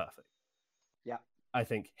this is perfect. Yeah. I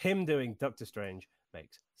think him doing Doctor Strange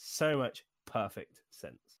makes so much perfect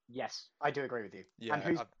sense. Yes, I do agree with you. Yeah,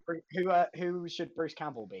 And who should Bruce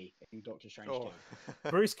Campbell be in Doctor Strange Oh. 2?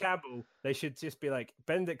 Bruce Campbell, they should just be like,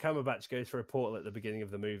 Benedict Cumberbatch goes through a portal at the beginning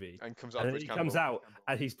of the movie, and comes out and then Bruce he Campbell. comes out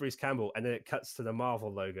and he's Bruce Campbell, and then it cuts to the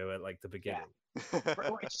Marvel logo at like the beginning.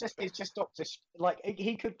 Bro, it's just Doctor. Like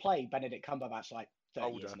he could play Benedict Cumberbatch like 30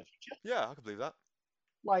 years Older. in the future. Yeah, I can believe that.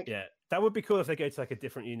 Like Yeah, that would be cool if they go to like a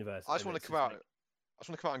different universe. I just and want to it's come out. like- I just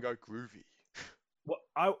want to come out and go groovy. What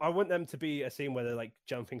I want them to be a scene where they're like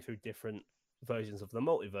jumping through different versions of the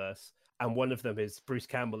multiverse, and one of them is Bruce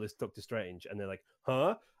Campbell as Doctor Strange, and they're like,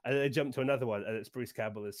 huh? And then they jump to another one, and it's Bruce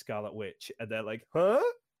Campbell as Scarlet Witch, and they're like, huh?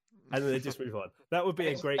 And then they just move on. That would be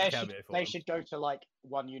a great cameo for they them. should go to like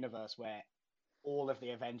one universe where all of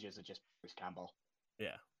the Avengers are just Bruce Campbell. Yeah,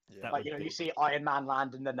 Yeah. that Like would you be- see Iron Man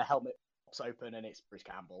land and then the helmet pops open and it's Bruce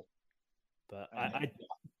Campbell. But And I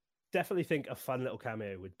definitely think a fun little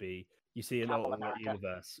cameo would be you see an Campbell alternate America.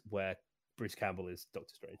 universe where Bruce Campbell is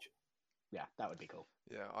Doctor Strange. Yeah, that would be cool.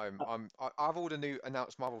 Yeah, I've all the new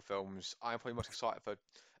announced Marvel films. I'm probably most excited for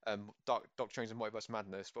Doctor Strange and Multiverse of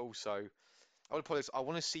Madness, but also I would put this. I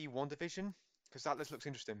want to see WandaVision because that looks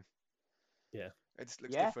interesting. Yeah. It just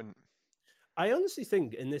looks Yeah. different. I honestly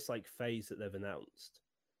think in this like phase that they've announced,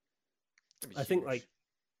 It's gonna be I think huge. like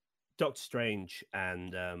Doctor Strange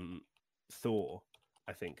and Thor,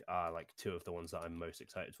 I think are like two of the ones that I'm most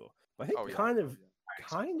excited for. But I think Oh, yeah.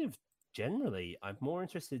 kind of generally, I'm more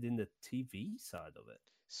interested in the TV side of it.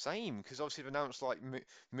 Same, because obviously they've announced like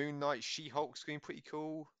Moon Knight, She-Hulk's going pretty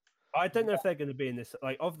cool. I don't know if they're going to be in this.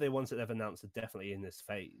 Like of the ones that they've announced, are definitely in this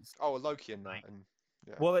phase. Oh, Loki and that, Right. and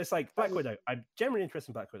yeah. Well, it's like Black Widow. I'm generally interested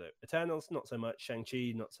in Black Widow. Eternals, not so much.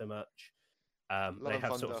 Shang-Chi, not so much. Love They and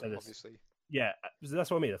have Thunder, sort of said this. obviously. Yeah, so that's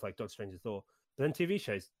what I mean. It's like Doctor Strange and Thor. But then TV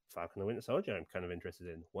shows, Falcon and Winter Soldier, I'm kind of interested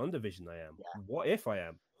in. WandaVision, I am. Yeah. What If, I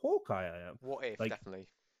am. Hawkeye, I am. What if? Like- Definitely.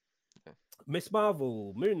 Miss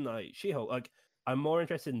Marvel, Moon Knight, She-Hulk. Like, I'm more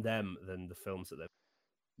interested in them than the films that they've.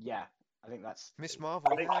 Yeah, I think that's Miss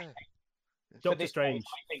Marvel, think- yeah. Doctor this Strange, phase,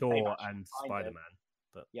 I think they've Thor, actually and kind of-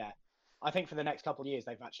 Spider-Man. I think for the next couple of years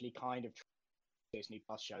they've actually kind of Disney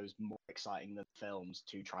Plus shows more exciting than films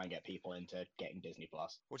to try and get people into getting Disney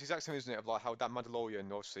Plus. Which is exactly same, isn't it? Of like how that Mandalorian,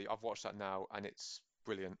 obviously, I've watched that now, and it's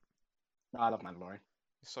brilliant. No, I love Mandalorian.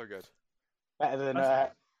 It's so good. Better than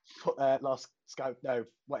That's- Last Sky. No,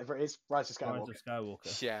 whatever it is, Rise of Rise Skywalker. of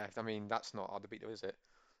Skywalker. Yeah, I mean that's not hard to beat, though, is it?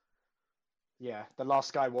 Yeah, the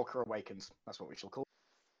Last Skywalker Awakens. That's what we shall call.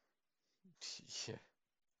 Yeah.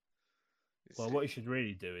 Well, what you should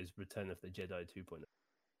really do is Return of the Jedi 2.0.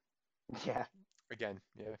 It. Yeah, Again,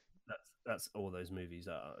 yeah. That's all those movies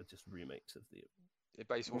are just remakes of the. It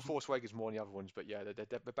basically, well, Force Awakens more than the other ones, but yeah,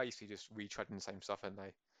 they're basically just retreading the same stuff, aren't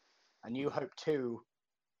they? A New Hope 2,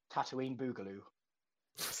 Tatooine Boogaloo.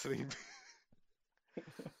 Celine.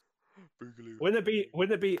 Boogaloo. Wouldn't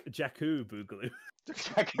it be Jakku Boogaloo?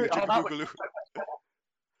 Jakku- Yeah, oh, that would- Boogaloo.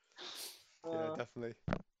 Yeah, definitely.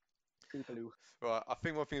 Blue. Right, I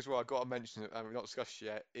think one thing as well I got to mention that we've not discussed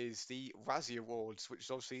yet is the Razzie Awards, which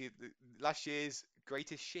is obviously last year's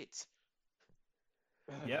greatest shit.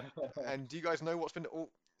 Yep. And do you guys know what's been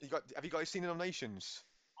all? Have you guys seen the nominations?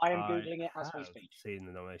 I am I googling it as we have speak. seen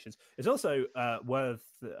the nominations. It's also worth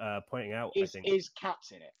pointing out, I think. Is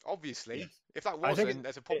Cats in it? Obviously, Yes. if that I think wasn't,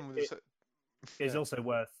 there's a problem with the. It's Yeah. also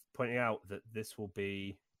worth pointing out that this will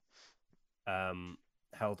be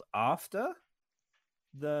held after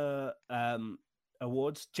the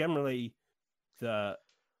awards. Generally, the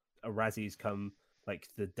Razzies come like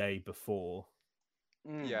the day before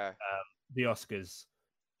Yeah. the Oscars,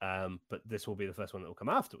 but this will be the first one that will come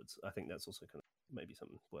afterwards. I think that's also kind of maybe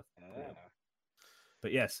something worth pointing out.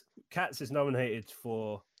 But yes, Cats is nominated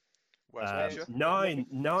for Worst picture.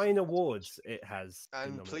 nine awards. It has. been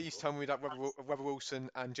And nominated please for. tell me that Rebel Wilson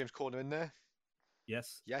and James Corden are in there.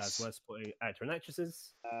 Yes, Yes. as worst supporting actor and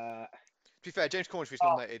actresses. To be fair, James Corden should be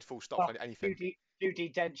nominated full stop for anything.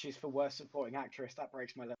 Judi Dench is for worst supporting actress. That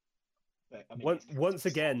breaks my leg. But, I mean, Once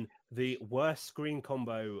again, the worst screen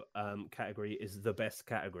combo category is the best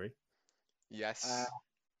category. Yes.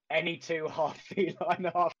 Any two half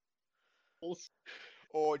feline half.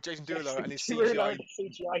 Or Jason Derulo and his CGI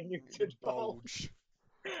CGI muted bulge.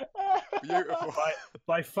 Beautiful.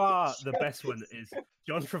 By far, the best one is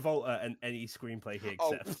John Travolta and any screenplay he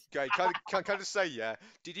Oh, accepts. okay. Can I just say, yeah?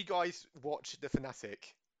 Did you guys watch The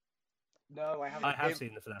Fanatic? No, I haven't. I have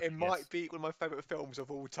seen The Fanatic. It might be one of my favourite films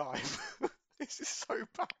of all time. This is so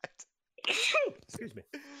bad. Excuse me.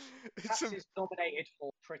 Cats is nominated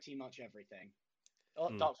for pretty much everything.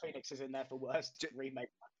 Dark Phoenix is in there for worst remake.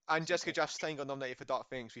 And Jessica Chastain got nominated for Dark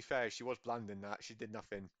Phoenix. To be fair, she was bland in that. She did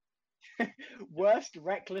nothing. Worst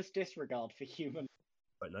reckless disregard for human.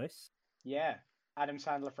 Quite nice. Yeah, Adam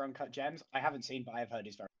Sandler for Uncut Gems. I haven't seen, but I have heard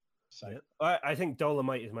he's very. So yeah. I think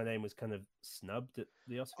Dolomite Is My Name was kind of snubbed at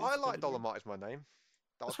the Oscars. I like Dolomite Is My Name.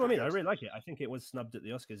 That's what I mean. Good. I really like it. I think it was snubbed at the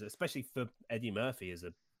Oscars, especially for Eddie Murphy as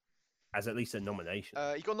at least a nomination.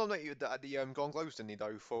 He got nominated at the Golden Globes, didn't he,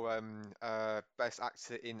 though, for Best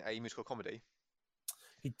Actor in a Musical Comedy?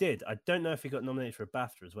 He did. I don't know if he got nominated for a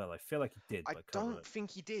BAFTA as well. I feel like he did. I don't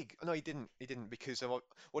think he did. No, he didn't. He didn't because well,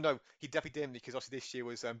 no, he definitely didn't because obviously this year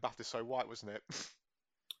was BAFTA So White, wasn't it?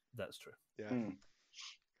 That's true. Yeah.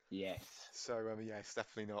 Yes. So yes,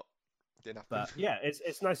 definitely not. Didn't happen. But yeah,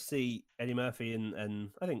 it's nice to see Eddie Murphy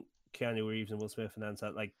and I think Keanu Reeves and Will Smith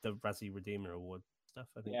and like the Razzie Redeemer Award stuff.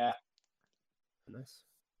 I think. Yeah. Nice.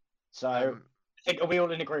 So, I think are we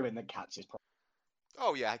all in agreement that Cats is?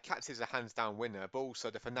 Oh yeah, Cats is a hands down winner, but also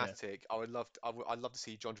The Fanatic. Yeah. I'd love to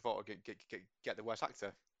see John Travolta get the worst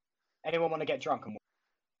actor. Anyone want to get drunk and?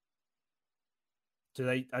 Do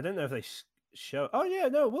they? I don't know if they show. Oh yeah,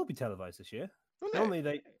 no, it will be televised this year. Normally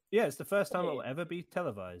they. Yeah, it's the first time it will ever be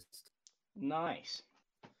televised. Nice.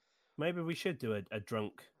 Maybe we should do a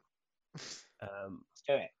drunk. Let's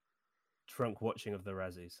do it. Drunk watching of the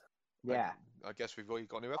Razzies. Yeah. I guess we've already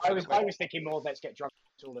got a new episode. I was thinking more let's get drunk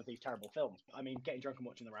to all of these terrible films. I mean, getting drunk and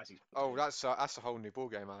watching the Razzies. Oh, that's a whole new ball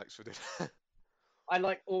game, Alex. We did.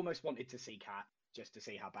 I almost wanted to see Cat just to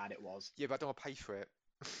see how bad it was. Yeah, but I don't want to pay for it.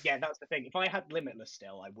 Yeah, that's the thing. If I had Limitless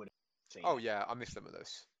still, I would have seen. Oh yeah, I miss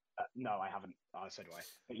Limitless. No, I haven't. Oh, so do I.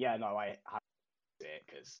 But yeah, no, I haven't seen it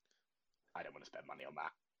because I don't want to spend money on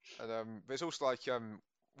that. And but it's also like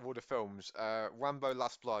all the films. Rambo: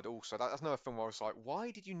 Last Blood. Also, that's another film where I was like,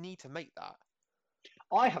 why did you need to make that?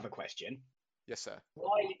 I have a question. Yes, sir.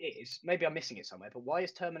 Why maybe I'm missing it somewhere, but why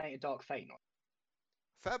is Terminator Dark Fate not?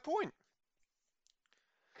 Fair point.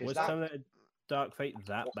 Was Terminator Dark Fate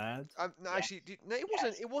that bad? No, actually, no, it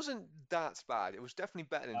wasn't. It wasn't that bad. It was definitely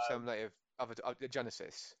better than Terminator the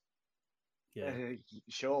Genesis. Yeah.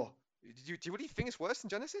 Sure. Do you really think it's worse than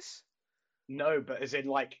Genesis? No, but as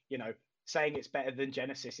in saying it's better than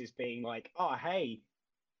Genesis is being like, oh hey,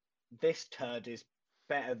 this turd is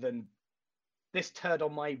better than. This turd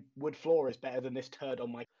on my wood floor is better than this turd on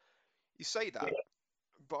my. You say that,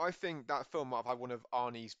 but I think that film might have had one of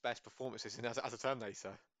Arnie's best performances as a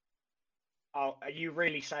Terminator. Oh, are you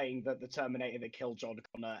really saying that the Terminator that killed John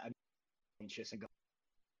Connor and conscious and got?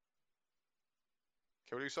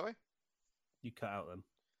 Killed who? Sorry. You cut out them.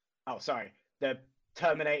 Oh, sorry. The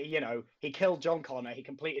Terminator. He killed John Connor. He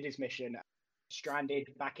completed his mission, stranded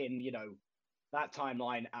back in that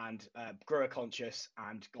timeline, and grew a conscious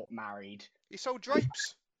and got married. He sold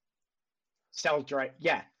drapes. Sell drape?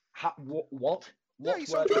 Yeah. What? Yeah, he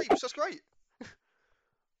sold drapes. That's great.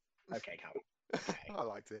 Okay, Calvin. Okay. I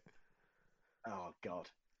liked it. Oh God.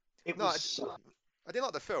 I didn't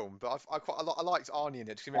like the film, but I liked Arnie in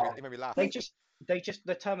it. It made me laugh.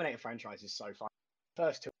 The Terminator franchise is so fun.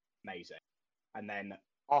 First two are amazing, and then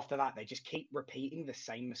after that, they just keep repeating the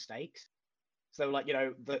same mistakes. So, like,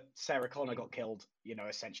 that Sarah Connor got killed,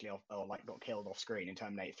 essentially got killed off screen in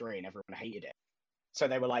Terminator 3, and everyone hated it. So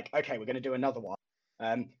they were like, okay, we're going to do another one.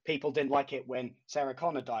 People didn't like it when Sarah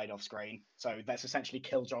Connor died off screen, so let's essentially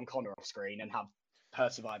kill John Connor off screen and have her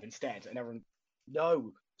survive instead. And everyone,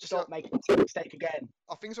 no, stop making the same mistake again.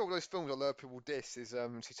 I think it's all those films a lot of people diss is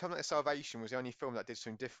see, Terminator Salvation was the only film that did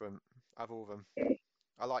something different out of all of them.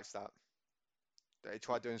 I liked that. They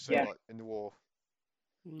tried doing something like in the war.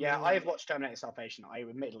 Yeah, I have watched Terminator Salvation. I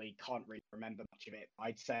admittedly can't really remember much of it.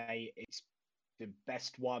 I'd say it's the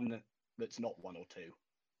best one that's not 1 or 2.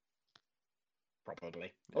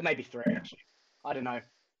 Probably. Or maybe 3, actually. I don't know.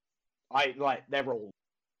 They're all...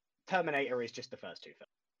 Terminator is just the first 2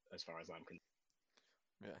 films, as far as I'm concerned.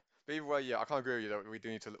 Yeah. But either way, yeah, I can't agree with you that we do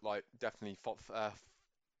need to definitely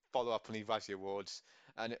follow up on the Razzie Awards.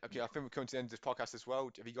 And okay, I think we're coming to the end of this podcast as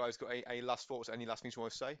well. Have you guys got any last thoughts, any last things you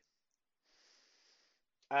want to say?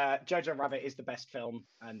 Jojo Rabbit is the best film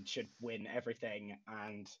and should win everything.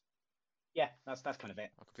 And yeah, that's kind of it.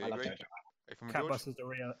 I completely agree. Cat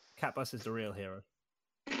Bus is the real hero.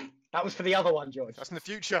 That was for the other one, George. That's in the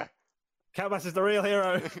future. Cat Bus is the real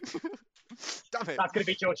hero. Damn it. That's going to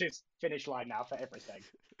be George's finish line now for everything.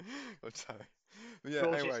 Oh, damn it. Yeah,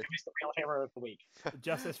 George anyway. is the real hero of the week.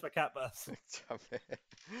 Justice for Cat Bus. Damn it.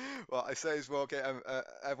 Well, I say as well, okay,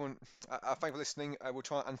 everyone, thank you for listening. We'll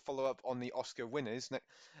try and follow up on the Oscar winners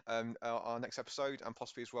our next episode, and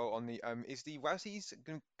possibly as well on the is the Razzies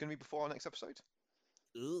going to be before our next episode?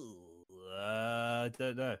 Ooh,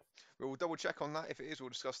 don't know. We'll double check on that. If it is, we'll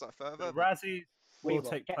discuss that further. The Razzies will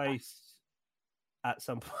take place at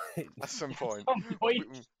some point. At some point. At some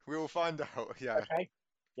point. We will find out. Yeah. Okay.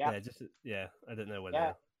 Yeah. I don't know when.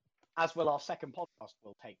 Yeah. As will our second podcast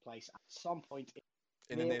will take place at some point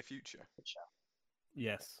in the near future.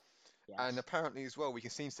 Yes. And apparently as well, we can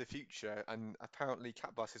see into the future, and apparently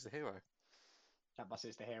Cat Bus is the hero. Cat Bus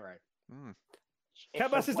is the hero.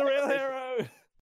 Cat Bus is the real hero.